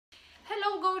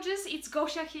gorgeous, it's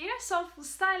Gosia here, soulful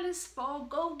stylist for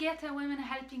go-getter women,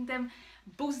 helping them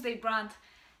boost their brand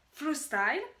through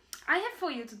style. I have for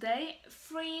you today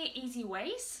 3 easy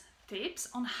tips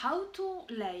on how to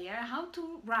layer, how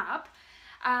to wrap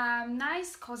a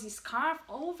nice cozy scarf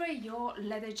over your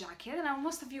leather jacket. Now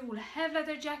most of you will have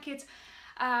leather jackets.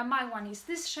 My one is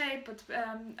this shape, but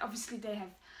obviously they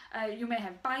have you may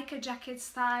have biker jacket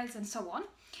styles and so on.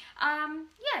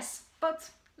 Yes, but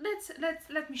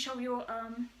let me show you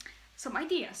some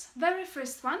ideas. Very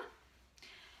first one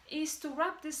is to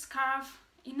wrap this scarf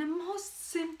in the most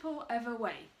simple ever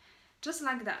way, just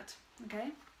like that. Okay,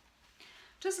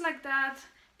 just like that,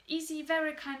 easy,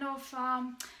 very kind of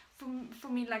for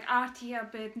me like arty, a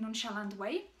bit nonchalant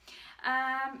way.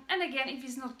 And again, if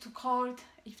it's not too cold,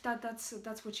 if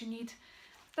that's what you need,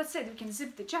 that's it. You can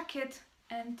zip the jacket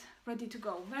and ready to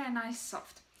go. Very nice,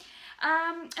 soft.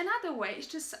 Another way is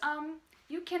just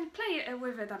you can play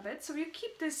with it a bit. So you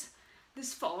keep this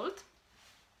fold,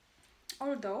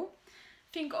 although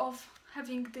think of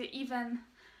having the even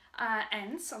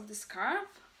ends of the scarf.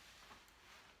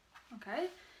 Okay,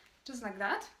 just like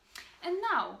that. And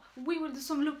now we will do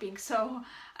some looping. So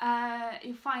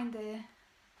you find the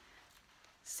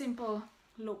simple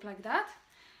loop like that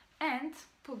and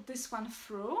put this one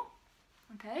through.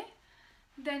 Okay,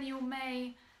 then you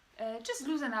may just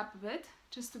loosen up a bit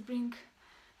just to bring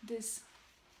this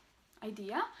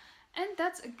idea, and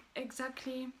that's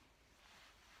exactly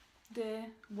the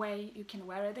way you can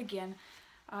wear it. Again,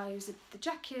 use the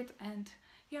jacket and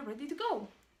you're ready to go.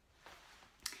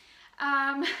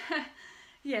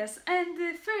 Yes, and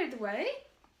the third way,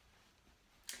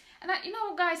 and you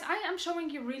know guys, I am showing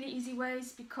you really easy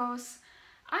ways because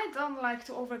I don't like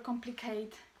to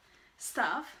overcomplicate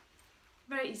stuff.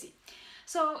 Very easy.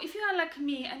 So if you are like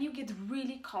me and you get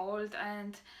really cold,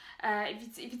 and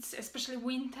if it's especially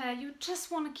winter, you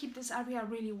just want to keep this area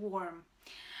really warm.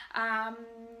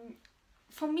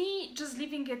 For me, just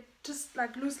leaving it just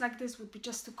like loose like this would be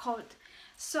just too cold.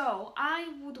 So I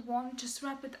would want just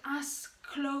wrap it as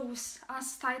close,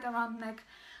 as tight around neck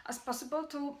as possible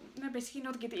to basically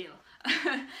not get ill.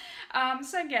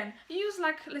 So again, use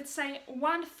like, let's say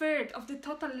 1/3 of the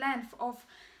total length of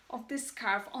this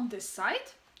scarf on this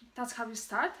side. That's how you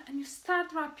start, and you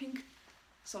start wrapping.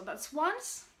 So that's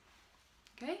once,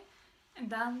 okay, and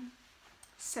then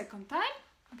second time,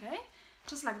 okay,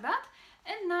 just like that.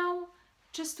 And now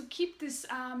just to keep this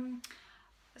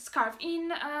scarf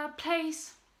in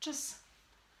place, just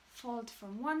fold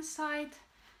from one side,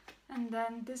 and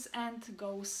then this end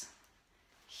goes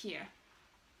here.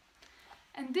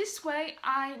 And this way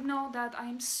I know that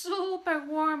I'm super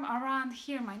warm around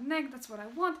here, my neck, that's what I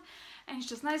want, and it's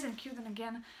just nice and cute. And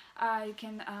again, you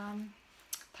can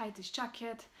tie this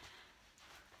jacket,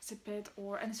 zip it,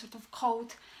 or any sort of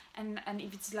coat, and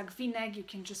if it's like v-neck, you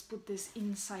can just put this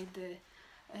inside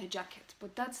the jacket.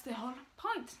 But that's the whole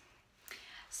point.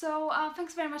 So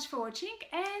thanks very much for watching,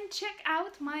 and check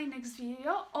out my next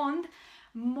video on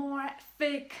more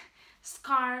thick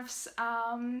scarves,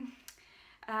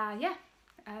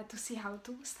 to see how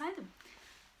to style them.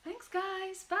 Thanks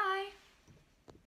guys, bye!